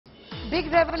Big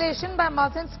revelation by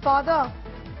Mathin's father.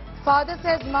 Father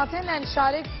says Mathin and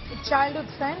Shariq childhood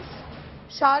friends.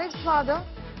 Shariq's father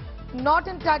not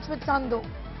in touch with Sando.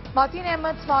 Mathin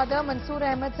Ahmed's father Mansoor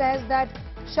Ahmed says that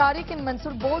Shariq and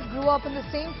Mansoor both grew up in the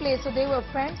same place, so they were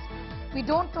friends. We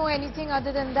don't know anything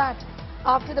other than that.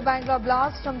 After the Bangalore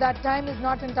blast, from that time is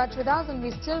not in touch with us, and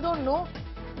we still don't know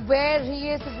where he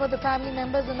is what the family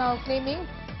members are now claiming,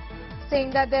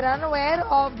 saying that they're unaware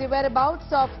of the whereabouts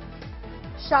of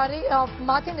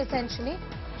Mathin essentially.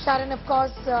 Shariq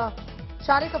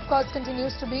of course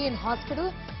continues to be in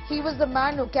hospital. He was the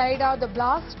man who carried out the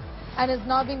blast and is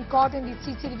now being caught in the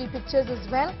CCTV pictures as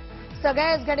well.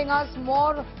 Sagai is getting us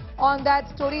more on that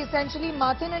story. Essentially,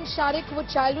 Mathin and Shariq were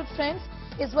childhood friends,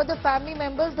 is what the family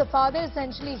members, the father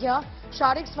essentially here,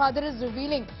 Shariq's father is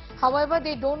revealing. However,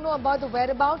 they don't know about the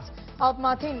whereabouts of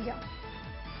Mathin here.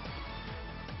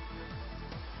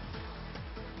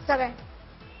 Sagai.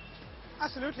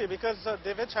 Absolutely, because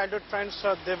they were childhood friends.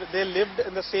 They lived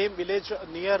in the same village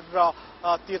near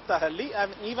Tirthahalli,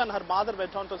 and even her mother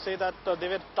went on to say that they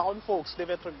were town folks, they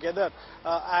were together,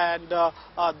 and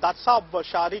that's how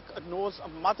Shariq knows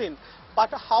Mathin. But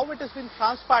how it has been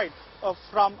transpired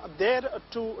from there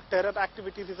to terror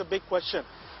activities is a big question,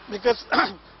 because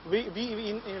we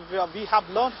have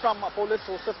learned from police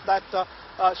sources that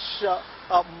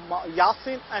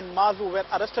Yasin and Mazu were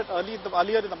arrested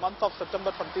earlier in the month of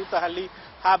September from Tirthahalli,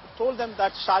 have told them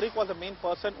that Shariq was the main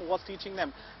person who was teaching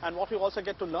them. And what we also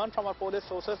get to learn from our police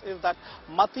sources is that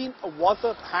Mathin was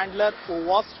a handler who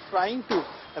was trying to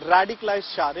radicalize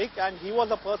Shariq, and he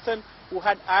was a person who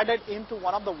had added into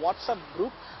one of the WhatsApp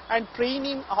group and train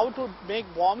him how to make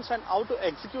bombs and how to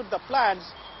execute the plans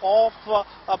of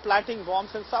planting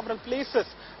bombs in several places.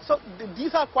 So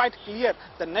these are quite clear.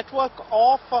 The network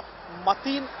of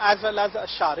Mathin as well as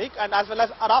Shariq and as well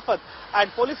as Arafat.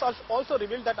 And police also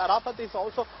revealed that Arafat is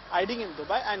also hiding in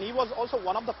Dubai, and he was also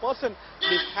one of the person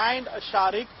behind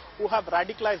Shariq who have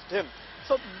radicalized him.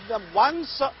 So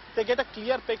once they get a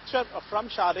clear picture from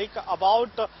Shariq about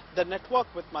the network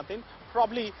with Mathin,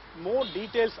 probably more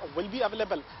details will be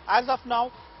available. As of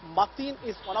now, Mathin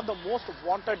is one of the most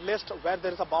wanted list, where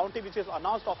there is a bounty which is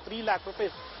announced of 3 lakh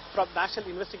rupees from National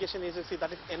Investigation Agency,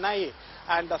 that is NIA.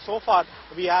 And so far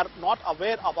we are not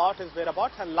aware about his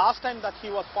whereabouts, and last time that he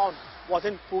was found was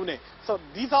in Pune. So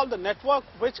these are the network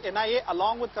which NIA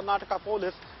along with Karnataka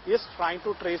police is trying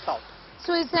to trace out.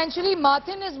 So essentially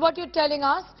Mathin is what you're telling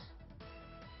us.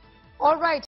 All right.